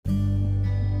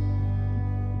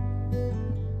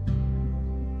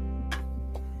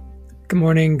Good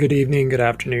morning, good evening, good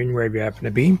afternoon, wherever you happen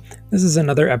to be. This is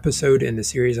another episode in the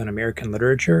series on American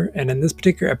literature, and in this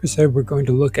particular episode, we're going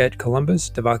to look at Columbus,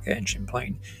 De Vaca, and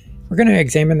Champlain. We're going to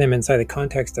examine them inside the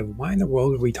context of why in the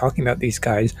world are we talking about these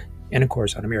guys, and of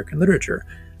course, on American literature.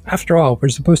 After all, we're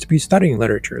supposed to be studying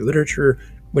literature. Literature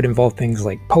would involve things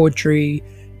like poetry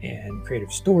and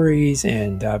creative stories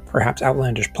and perhaps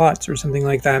outlandish plots or something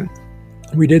like that.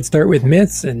 We did start with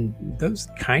myths, and those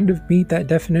kind of meet that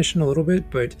definition a little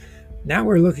bit, but now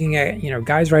we're looking at,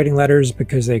 guys writing letters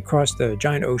because they crossed the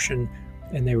giant ocean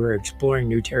and they were exploring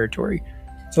new territory.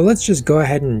 So let's just go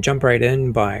ahead and jump right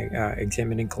in by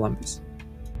examining Columbus.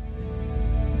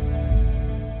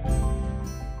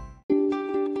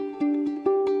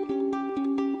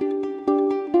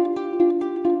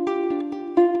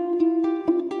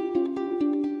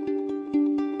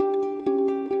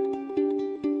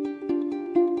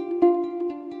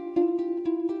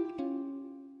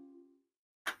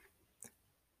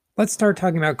 Let's start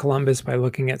talking about Columbus by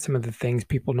looking at some of the things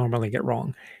people normally get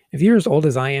wrong. If you're as old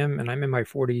as I am and I'm in my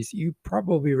 40s, you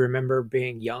probably remember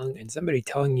being young and somebody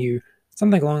telling you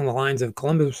something along the lines of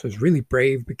Columbus was really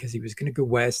brave because he was going to go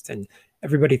west and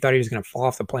everybody thought he was going to fall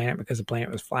off the planet because the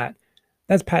planet was flat.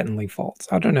 That's patently false.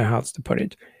 I don't know how else to put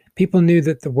it. People knew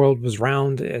that the world was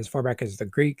round as far back as the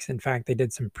Greeks. In fact, they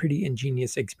did some pretty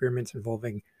ingenious experiments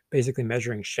involving basically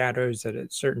measuring shadows at a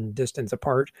certain distance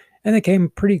apart, and they came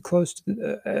pretty close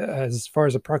to as far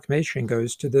as approximation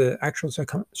goes, to the actual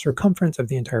circumference of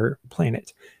the entire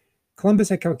planet. Columbus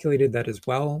had calculated that as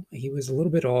well. He was a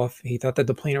little bit off. He thought that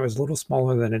the planet was a little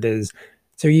smaller than it is.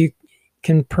 So you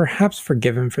can perhaps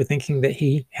forgive him for thinking that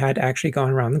he had actually gone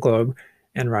around the globe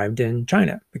and arrived in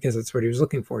China, because that's what he was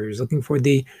looking for. He was looking for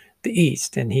the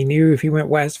east, and he knew if he went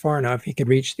west far enough, he could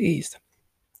reach the east.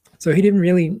 So he didn't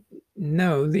really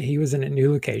know that he was in a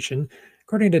new location.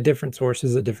 According to different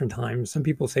sources at different times, some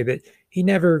people say that he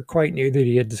never quite knew that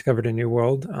he had discovered a new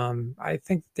world. I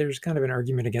think there's kind of an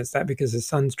argument against that because his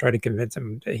sons tried to convince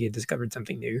him that he had discovered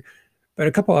something new. But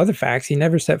a couple other facts: he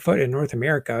never set foot in North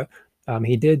America.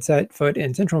 He did set foot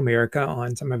in Central America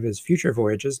on some of his future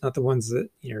voyages, not the ones that,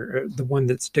 the one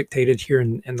that's dictated here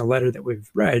in the letter that we've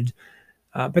read.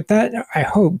 But that, I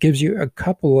hope, gives you a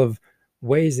couple of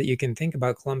ways that you can think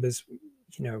about Columbus,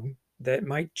 that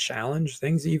might challenge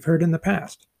things that you've heard in the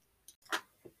past.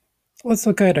 Let's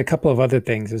look at a couple of other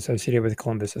things associated with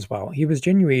Columbus as well. He was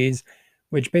Genoese,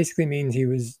 which basically means he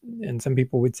was, and some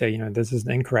people would say, this is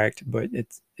incorrect, but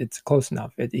it's close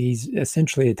enough. He's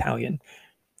essentially Italian.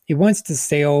 He wants to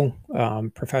sail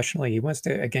professionally. He wants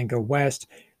to, again, go west.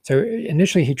 So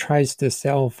initially he tries to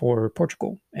sail for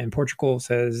Portugal, and Portugal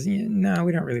says, no,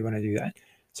 we don't really want to do that.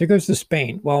 So he goes to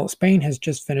Spain. Well, Spain has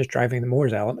just finished driving the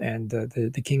Moors out, and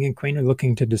the king and queen are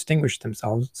looking to distinguish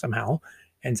themselves somehow.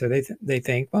 And so they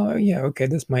think, well, yeah, okay,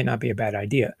 this might not be a bad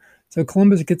idea. So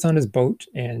Columbus gets on his boat,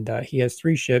 and he has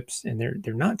 3 ships, and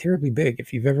they're not terribly big.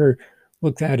 If you've ever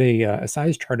looked at a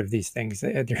size chart of these things,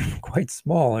 they're quite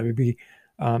small. It would be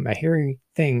a hairy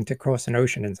thing to cross an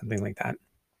ocean and something like that.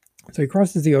 So he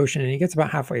crosses the ocean, and he gets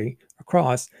about halfway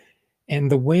across,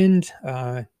 and the wind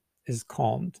is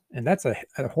calmed. And that's a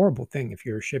horrible thing if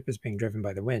your ship is being driven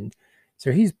by the wind.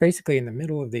 So he's basically in the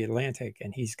middle of the Atlantic,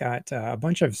 and he's got a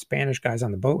bunch of Spanish guys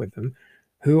on the boat with him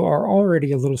who are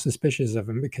already a little suspicious of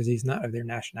him because he's not of their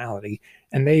nationality,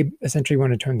 and they essentially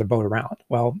want to turn the boat around.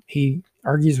 Well, he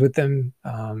argues with them,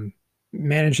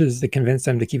 manages to convince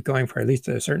them to keep going for at least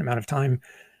a certain amount of time.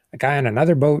 A guy on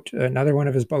another boat, another one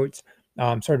of his boats,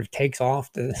 sort of takes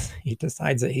off. He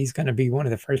decides that he's going to be one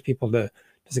of the first people to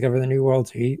discover the New World.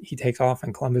 So he takes off,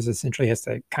 and Columbus essentially has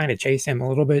to kind of chase him a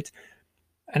little bit.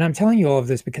 And I'm telling you all of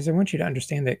this because I want you to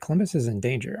understand that Columbus is in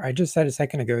danger. I just said a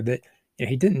second ago that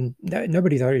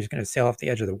nobody thought he was going to sail off the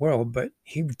edge of the world, but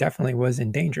he definitely was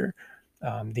in danger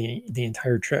the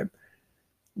entire trip.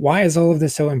 Why is all of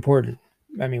this so important?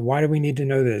 I mean, why do we need to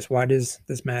know this? Why does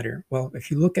this matter? Well, if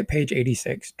you look at page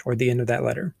 86, toward the end of that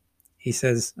letter, he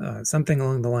says something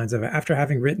along the lines of, after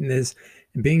having written this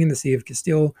and being in the Sea of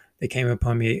Castile, there came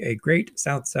upon me a great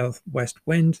south-southwest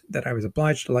wind that I was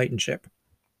obliged to lighten ship.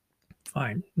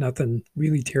 Fine, nothing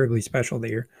really terribly special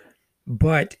there.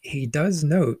 But he does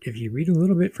note, if you read a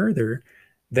little bit further,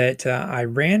 that I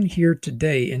ran here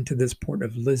today into this port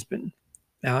of Lisbon.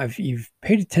 Now, if you've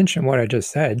paid attention to what I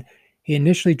just said, he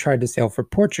initially tried to sail for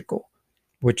Portugal,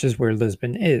 which is where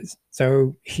Lisbon is.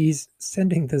 So he's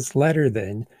sending this letter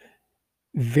then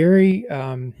very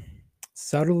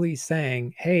subtly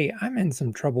saying, hey, I'm in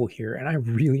some trouble here and I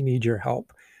really need your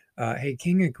help. Hey,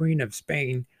 King and Queen of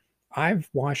Spain, I've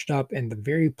washed up in the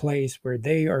very place where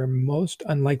they are most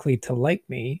unlikely to like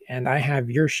me, and I have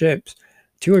your ships,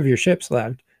 2 of your ships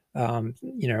left.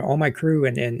 all my crew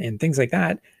and things like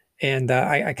that. And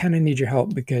I kind of need your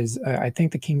help because I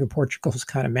think the King of Portugal is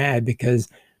kind of mad because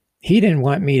he didn't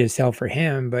want me to sail for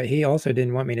him, but he also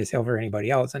didn't want me to sail for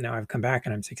anybody else. And now I've come back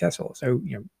and I'm successful. So,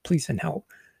 please send help.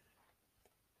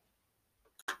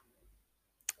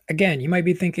 Again, you might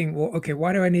be thinking, well, okay,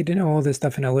 why do I need to know all this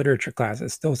stuff in a literature class? It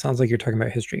still sounds like you're talking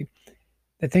about history.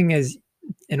 The thing is,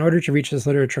 in order to reach this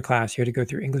literature class, you had to go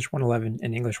through English 111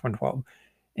 and English 112.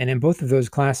 And in both of those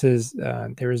classes,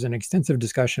 there is an extensive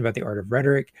discussion about the art of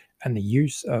rhetoric and the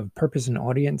use of purpose and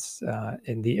audience,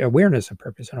 and the awareness of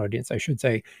purpose and audience, I should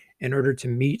say, in order to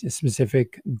meet a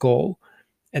specific goal.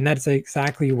 And that's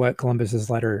exactly what Columbus's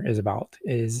letter is about.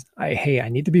 Hey, I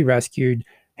need to be rescued.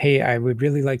 Hey, I would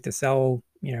really like to sell,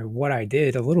 what I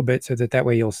did a little bit so that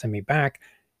way you'll send me back.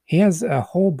 He has a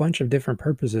whole bunch of different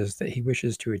purposes that he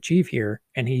wishes to achieve here,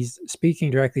 and he's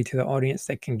speaking directly to the audience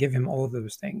that can give him all of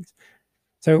those things.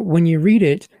 So when you read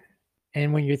it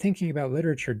and when you're thinking about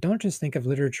literature, don't just think of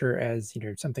literature as,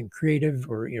 something creative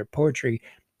or, poetry.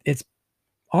 It's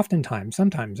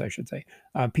sometimes I should say,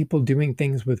 people doing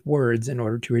things with words in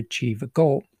order to achieve a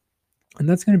goal. And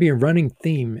that's going to be a running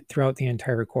theme throughout the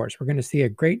entire course. We're going to see a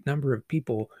great number of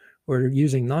people who are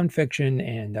using nonfiction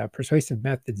and persuasive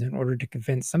methods in order to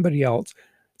convince somebody else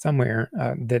somewhere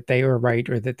that they are right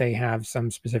or that they have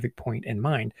some specific point in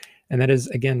mind. And that is,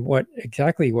 again,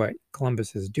 exactly what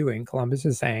Columbus is doing. Columbus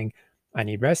is saying, I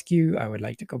need rescue. I would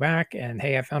like to go back. And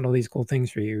hey, I found all these cool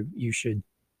things for you. You should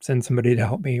send somebody to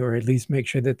help me, or at least make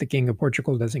sure that the King of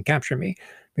Portugal doesn't capture me,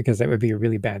 because that would be a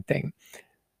really bad thing.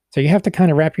 So you have to kind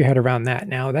of wrap your head around that.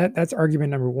 Now that's argument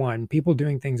number one, people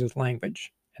doing things with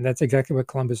language. And that's exactly what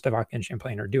Columbus, de Vaca, and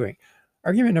Champlain are doing.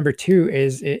 Argument number two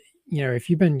is, if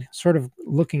you've been sort of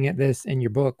looking at this in your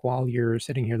book while you're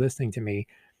sitting here listening to me,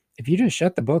 if you just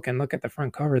shut the book and look at the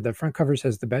front cover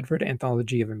says the Bedford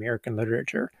Anthology of American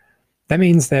Literature. That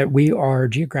means that we are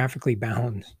geographically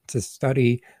bound to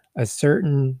study a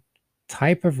certain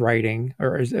type of writing,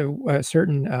 or a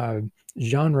certain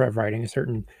genre of writing, a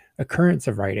certain occurrence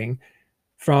of writing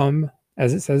from,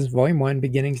 as it says, volume 1,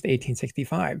 beginnings to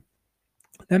 1865.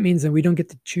 That means that we don't get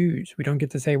to choose. We don't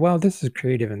get to say, well, this is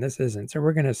creative and this isn't. So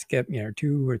we're going to skip,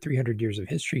 200 or 300 years of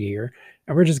history here,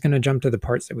 and we're just going to jump to the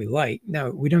parts that we like. No,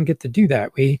 we don't get to do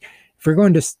that. If we're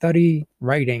going to study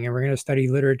writing and we're going to study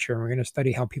literature and we're going to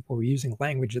study how people were using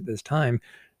language at this time,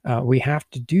 we have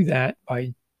to do that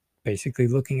by basically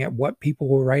looking at what people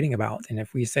were writing about. And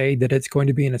if we say that it's going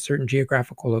to be in a certain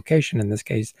geographical location, in this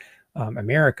case,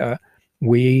 America,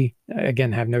 we,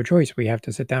 again, have no choice. We have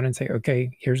to sit down and say,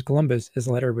 okay, here's Columbus. His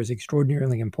letter was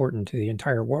extraordinarily important to the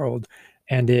entire world,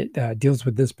 and it deals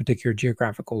with this particular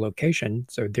geographical location.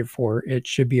 So therefore, it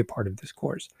should be a part of this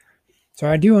course.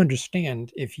 So I do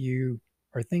understand if you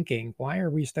are thinking, why are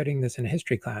we studying this in a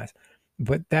history class?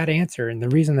 But that answer, and the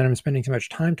reason that I'm spending so much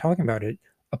time talking about it,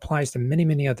 applies to many,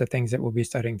 many other things that we'll be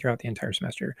studying throughout the entire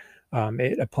semester.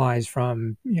 It applies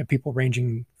from people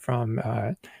ranging from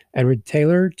Edward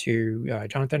Taylor to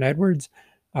Jonathan Edwards,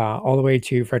 all the way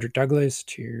to Frederick Douglass,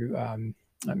 to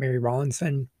Mary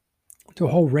Rawlinson, to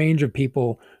a whole range of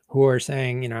people who are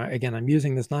saying, again, I'm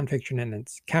using this nonfiction and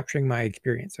it's capturing my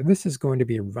experience. So this is going to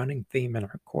be a running theme in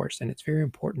our course, and it's very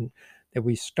important that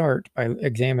we start by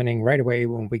examining right away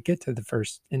when we get to the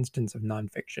first instance of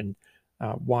nonfiction,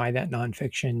 why that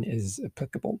nonfiction is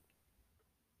applicable.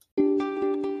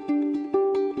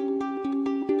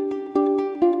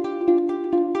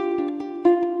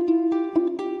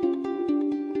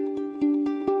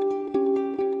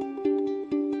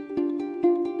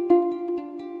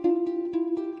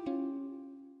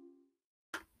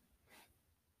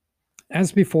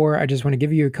 As before, I just want to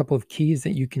give you a couple of keys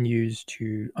that you can use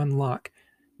to unlock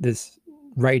this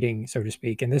writing, so to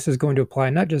speak. And this is going to apply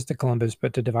not just to Columbus,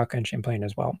 but to de Vaca and Champlain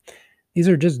as well. These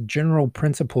are just general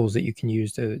principles that you can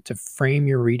use to frame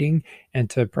your reading and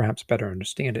to perhaps better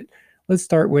understand it. Let's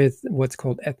start with what's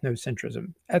called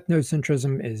ethnocentrism.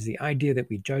 Ethnocentrism is the idea that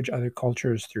we judge other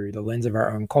cultures through the lens of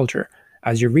our own culture.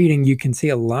 As you're reading, you can see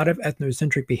a lot of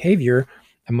ethnocentric behavior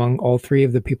among all three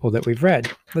of the people that we've read.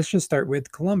 Let's just start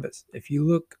with Columbus. If you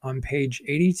look on page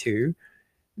 82,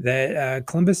 that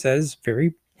Columbus says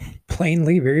very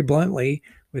plainly, very bluntly,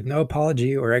 with no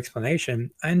apology or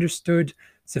explanation, I understood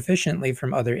sufficiently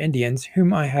from other Indians,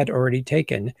 whom I had already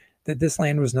taken, that this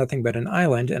land was nothing but an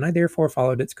island, and I therefore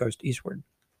followed its coast eastward.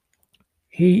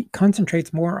 He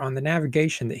concentrates more on the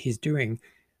navigation that he's doing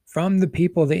from the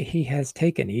people that he has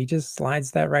taken. He just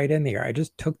slides that right in there. I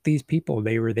just took these people.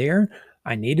 They were there.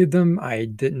 I needed them. I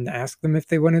didn't ask them if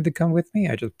they wanted to come with me.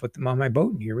 I just put them on my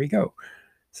boat, and here we go.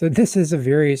 So this is a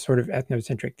very sort of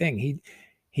ethnocentric thing.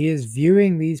 He is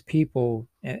viewing these people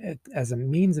as a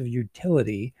means of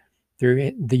utility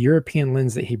through the European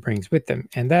lens that he brings with them.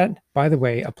 And that, by the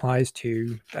way, applies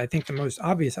to, I think the most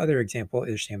obvious other example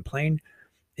is Champlain.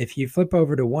 If you flip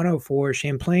over to 104,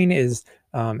 Champlain is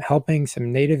helping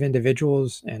some native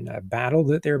individuals in a battle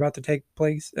that they're about to take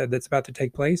place, that's about to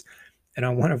take place. And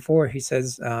on 104, he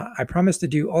says, I promised to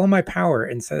do all my power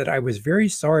and said that I was very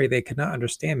sorry they could not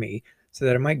understand me, so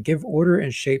that I might give order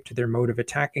and shape to their mode of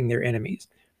attacking their enemies.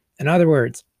 In other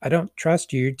words, I don't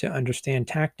trust you to understand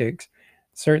tactics,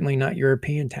 certainly not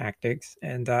European tactics.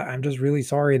 And I'm just really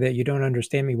sorry that you don't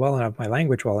understand me well enough, my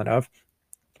language well enough,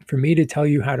 for me to tell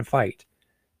you how to fight.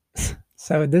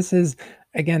 So this is,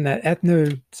 again, that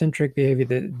ethnocentric behavior,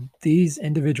 that these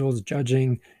individuals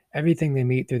judging everything they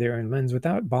meet through their own lens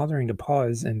without bothering to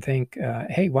pause and think,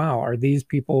 hey, wow, are these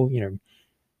people,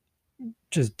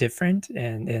 just different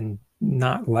and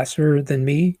not lesser than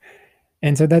me?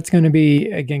 And so that's going to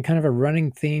be, again, kind of a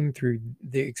running theme through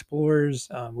the explorers.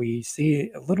 We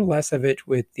see a little less of it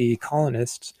with the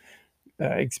colonists,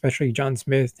 especially John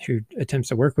Smith, who attempts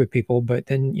to work with people, but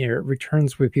then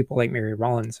returns with people like Mary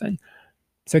Rawlinson.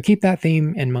 So keep that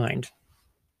theme in mind.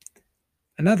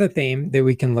 Another theme that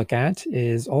we can look at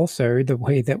is also the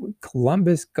way that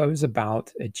Columbus goes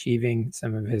about achieving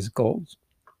some of his goals.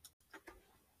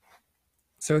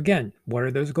 So again, what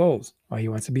are those goals? Well, he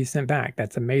wants to be sent back.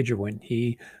 That's a major one.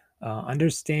 He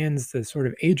understands the sort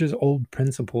of ages-old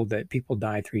principle that people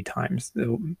die 3 times.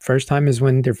 The first time is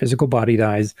when their physical body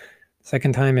dies.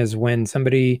 Second time is when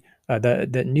somebody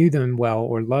that knew them well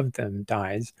or loved them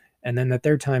dies. And then the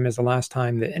third time is the last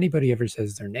time that anybody ever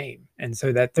says their name. And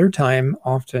so that third time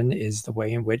often is the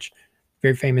way in which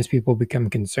very famous people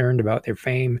become concerned about their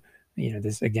fame.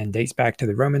 This again dates back to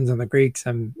the Romans and the Greeks.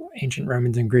 Some ancient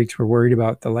Romans and Greeks were worried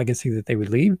about the legacy that they would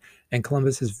leave. And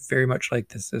Columbus is very much like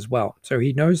this as well. So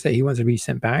he knows that he wants to be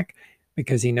sent back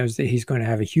because he knows that he's going to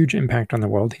have a huge impact on the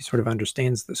world. He sort of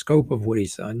understands the scope of what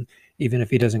he's done, even if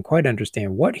he doesn't quite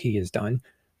understand what he has done.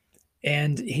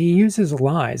 And he uses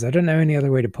lies. I don't know any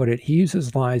other way to put it. He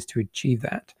uses lies to achieve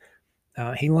that.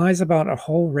 He lies about a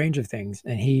whole range of things,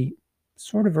 and he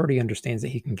sort of already understands that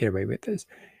he can get away with this.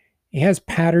 He has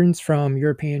patterns from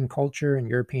European culture and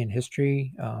European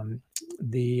history.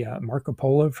 The Marco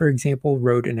Polo, for example,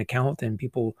 wrote an account, and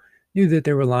people knew that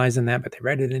there were lies in that, but they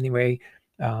read it anyway.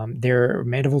 Their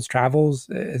Mandeville's Travels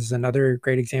is another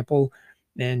great example.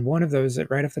 And one of those,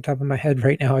 right off the top of my head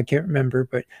right now, I can't remember,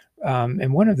 but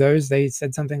in one of those, they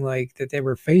said something like that there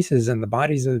were faces in the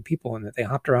bodies of the people and that they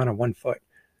hopped around on one foot.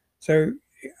 So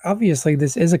obviously,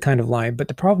 this is a kind of lie, but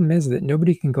the problem is that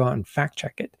nobody can go out and fact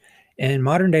check it. In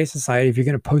modern day society, if you're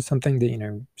going to post something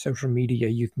to, social media,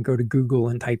 you can go to Google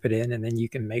and type it in, and then you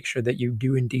can make sure that you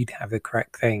do indeed have the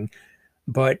correct thing.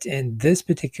 But in this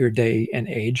particular day and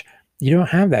age, you don't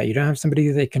have that. You don't have somebody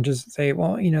that can just say,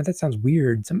 well, that sounds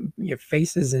weird. Some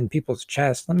faces in people's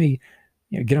chests. Let me,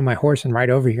 get on my horse and ride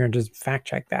over here and just fact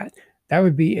check that. That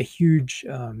would be a huge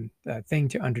thing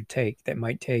to undertake that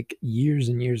might take years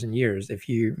and years and years if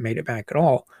you made it back at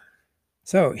all.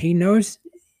 So he knows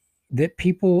that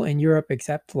people in Europe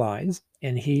accept lies,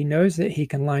 and he knows that he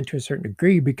can lie to a certain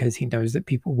degree because he knows that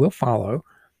people will follow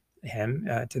him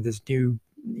to this new,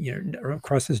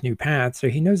 across this new path. So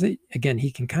he knows that, again, he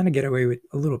can kind of get away with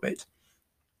a little bit.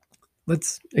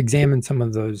 Let's examine some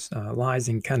of those lies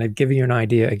and kind of give you an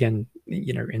idea, again,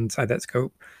 inside that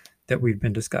scope that we've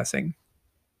been discussing.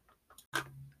 I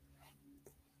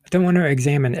don't want to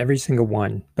examine every single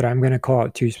one, but I'm going to call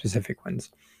out 2 specific ones.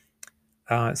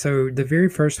 So the very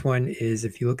first one is,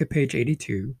 if you look at page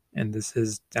 82, and this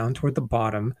is down toward the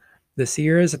bottom, the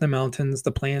Sierras and the mountains,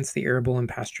 the plants, the arable and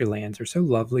pasture lands are so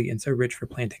lovely and so rich for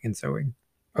planting and sowing.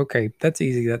 Okay, that's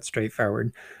easy. That's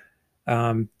straightforward.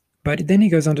 But then he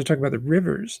goes on to talk about the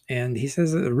rivers, and he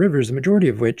says that the rivers, the majority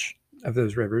of which of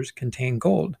those rivers contain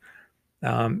gold.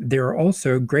 There are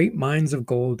also great mines of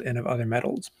gold and of other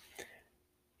metals.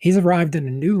 He's arrived in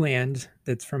a new land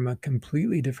that's from a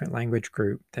completely different language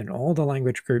group than all the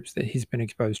language groups that he's been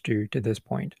exposed to this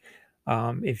point.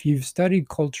 If you've studied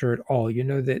culture at all, you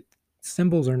know that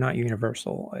symbols are not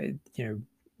universal.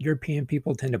 European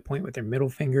people tend to point with their middle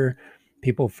finger.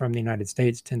 People from the United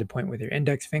States tend to point with their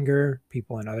index finger.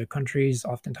 People in other countries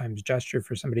oftentimes gesture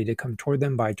for somebody to come toward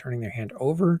them by turning their hand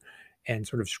over and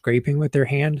sort of scraping with their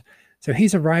hand. So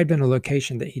he's arrived in a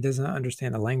location that he does not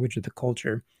understand the language of the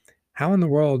culture. How in the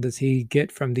world does he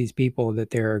get from these people that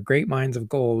there are great mines of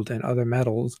gold and other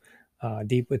metals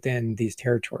deep within these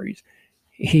territories?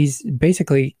 He's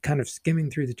basically kind of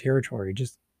skimming through the territory,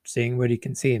 just seeing what he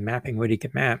can see and mapping what he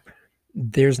can map.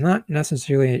 there's not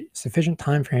necessarily sufficient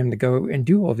time for him to go and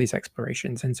do all these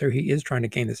explorations. And so he is trying to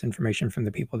gain this information from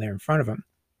the people there in front of him.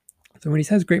 So when he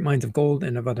says great mines of gold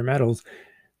and of other metals,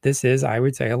 this is, I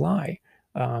would say, a lie.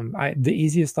 The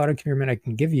easiest thought experiment I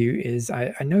can give you is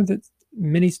I know that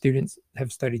many students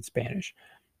have studied Spanish.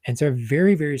 And so a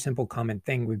very, very simple common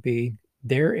thing would be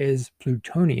there is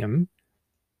plutonium,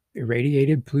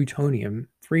 irradiated plutonium,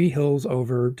 3 hills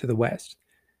over to the west.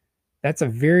 That's a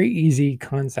very easy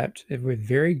concept with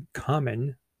very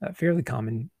common, fairly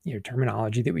common,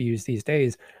 terminology that we use these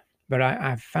days. But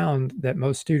I've found that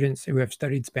most students who have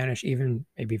studied Spanish, even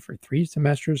maybe for 3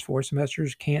 semesters, 4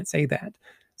 semesters, can't say that.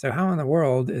 So how in the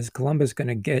world is Columbus going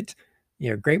to get,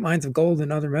 great mines of gold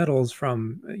and other metals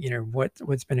from,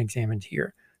 what's been examined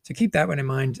here? So keep that one in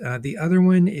mind. The other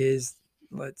one is,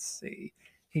 let's see,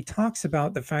 he talks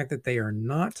about the fact that they are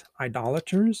not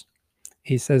idolaters.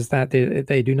 He says that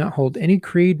they do not hold any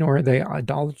creed, nor are they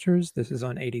idolaters. This is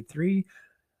on 83.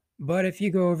 But if you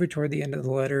go over toward the end of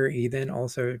the letter, he then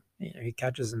also, he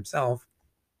catches himself.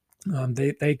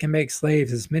 They can make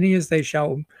slaves as many as they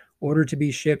shall order to be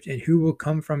shipped, and who will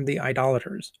come from the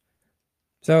idolaters.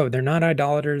 So they're not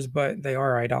idolaters, but they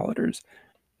are idolaters.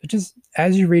 But just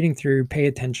as you're reading through, pay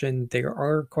attention. There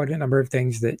are quite a number of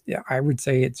things that I would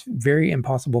say it's very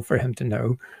impossible for him to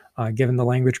know, given the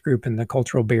language group and the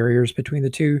cultural barriers between the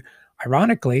two.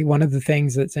 Ironically, one of the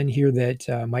things that's in here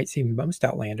that might seem most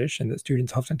outlandish and that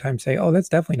students oftentimes say, oh, that's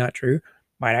definitely not true,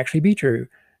 might actually be true.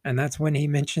 And that's when he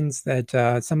mentions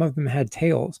that some of them had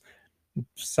tails.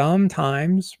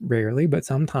 Sometimes, rarely, but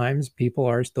sometimes people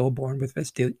are still born with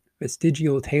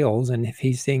vestigial tails. And if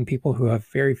he's seeing people who have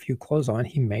very few clothes on,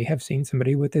 he may have seen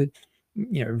somebody with a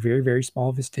very, very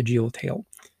small vestigial tail.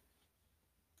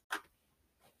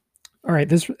 All right,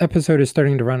 this episode is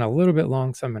starting to run a little bit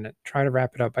long, so I'm going to try to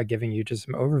wrap it up by giving you just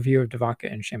some overview of De Vaca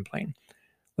and Champlain.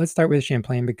 Let's start with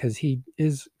Champlain because he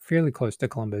is fairly close to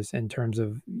Columbus in terms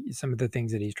of some of the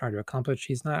things that he's trying to accomplish.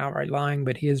 He's not outright lying,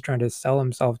 but he is trying to sell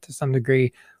himself to some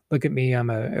degree. Look at me, I'm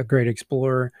a great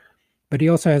explorer. But he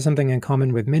also has something in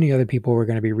common with many other people we're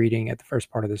going to be reading at the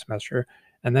first part of the semester,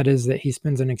 and that is that he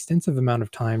spends an extensive amount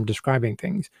of time describing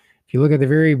things. If you look at the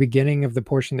very beginning of the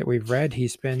portion that we've read, he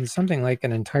spends something like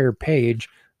an entire page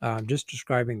just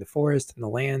describing the forest and the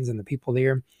lands and the people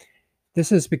there.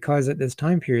 This is because at this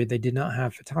time period, they did not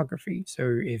have photography.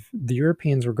 So if the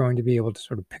Europeans were going to be able to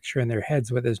sort of picture in their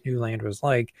heads what this new land was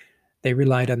like, they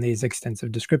relied on these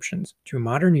extensive descriptions. To a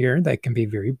modern ear, that can be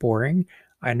very boring.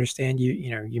 I understand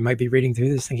you might be reading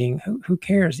through this thinking, who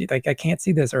cares? Like, I can't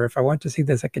see this, or if I want to see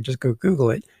this, I could just go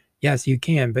Google it. Yes, you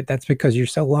can, but that's because you're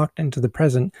so locked into the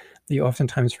present that you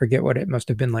oftentimes forget what it must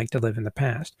have been like to live in the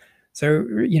past. So,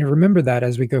 remember that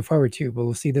as we go forward too.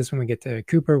 We'll see this when we get to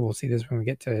Cooper. We'll see this when we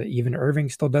get to even Irving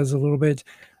still does a little bit.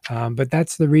 But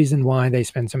that's the reason why they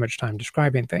spend so much time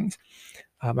describing things.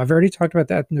 I've already talked about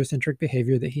the ethnocentric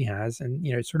behavior that he has, and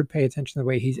sort of pay attention to the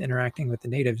way he's interacting with the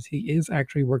natives. He is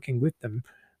actually working with them,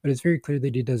 but it's very clear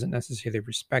that he doesn't necessarily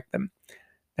respect them.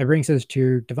 That brings us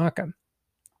to De Vaca.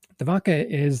 De Vaca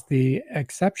is the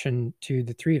exception to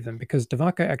the 3 of them because De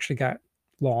Vaca actually got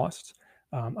lost,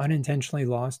 unintentionally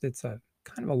lost. It's a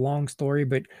kind of a long story,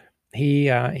 but he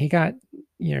got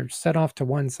set off to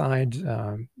one side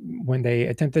when they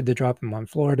attempted to drop him on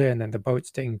Florida, and then the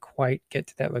boats didn't quite get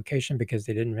to that location because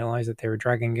they didn't realize that they were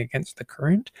dragging against the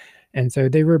current, and so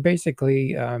they were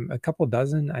basically a couple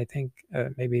dozen, I think,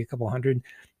 maybe a couple hundred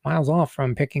miles off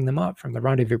from picking them up from the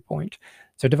rendezvous point.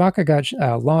 So De Vaca got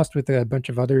lost with a bunch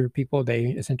of other people. They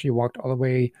essentially walked all the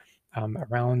way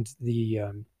around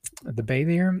the bay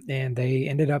there, and they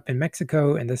ended up in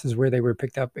Mexico, and this is where they were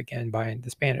picked up again by the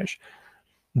Spanish.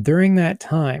 During that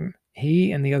time,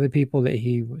 he and the other people that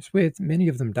he was with, many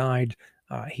of them died.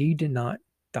 He did not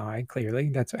die, clearly.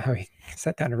 That's how he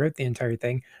sat down and wrote the entire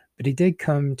thing. But he did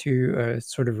come to a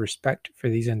sort of respect for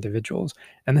these individuals.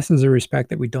 And this is a respect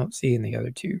that we don't see in the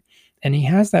other 2. And he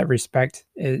has that respect,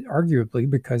 arguably,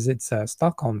 because it's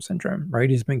Stockholm syndrome, right?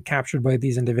 He's been captured by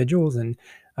these individuals, and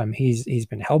he's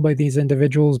been held by these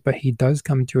individuals, but he does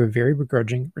come to a very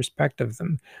begrudging respect of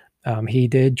them. He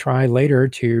did try later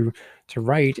to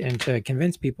write and to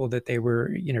convince people that they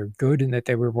were, good and that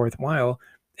they were worthwhile.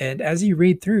 And as you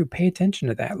read through, pay attention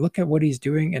to that. Look at what he's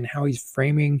doing and how he's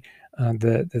framing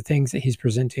the things that he's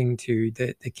presenting to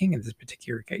the king in this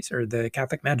particular case, or the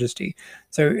Catholic Majesty.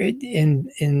 So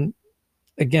in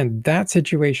again, that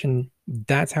situation,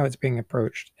 that's how it's being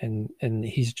approached, and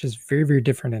he's just very, very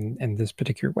different in this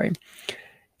particular way.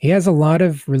 He has a lot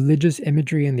of religious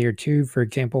imagery in there too. For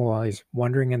example, while he's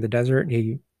wandering in the desert,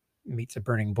 he meets a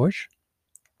burning bush.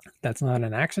 That's not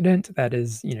an accident. That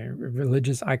is,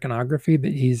 religious iconography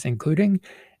that he's including.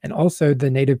 And also, the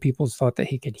native peoples thought that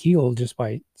he could heal just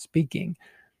by speaking.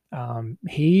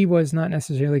 He was not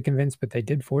necessarily convinced, but they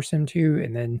did force him to.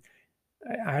 And then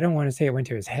I don't want to say it went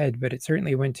to his head, but it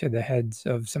certainly went to the heads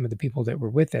of some of the people that were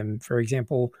with him. For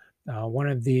example, one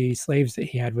of the slaves that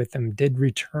he had with him did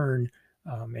return,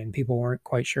 and people weren't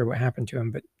quite sure what happened to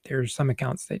him, but there's some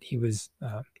accounts that he was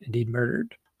indeed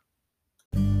murdered.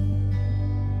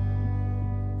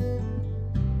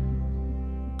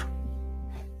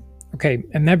 Okay,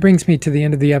 and that brings me to the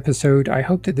end of the episode. I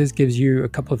hope that this gives you a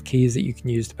couple of keys that you can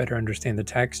use to better understand the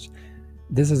text.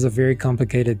 This is a very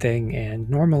complicated thing, and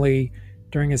normally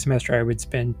during a semester I would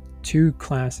spend 2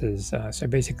 classes, so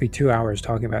basically 2 hours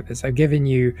talking about this. I've given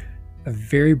you a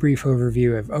very brief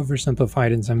overview. I've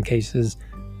oversimplified in some cases,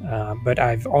 but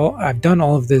I've done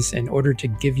all of this in order to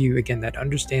give you, again, that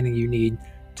understanding you need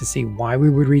to see why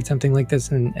we would read something like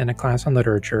this in a class on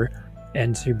literature,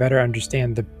 and to better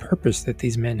understand the purpose that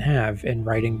these men have in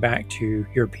writing back to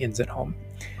Europeans at home.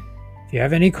 If you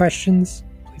have any questions,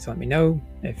 please let me know.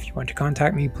 If you want to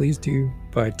contact me, please do.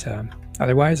 But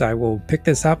otherwise, I will pick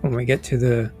this up when we get to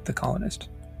the colonist.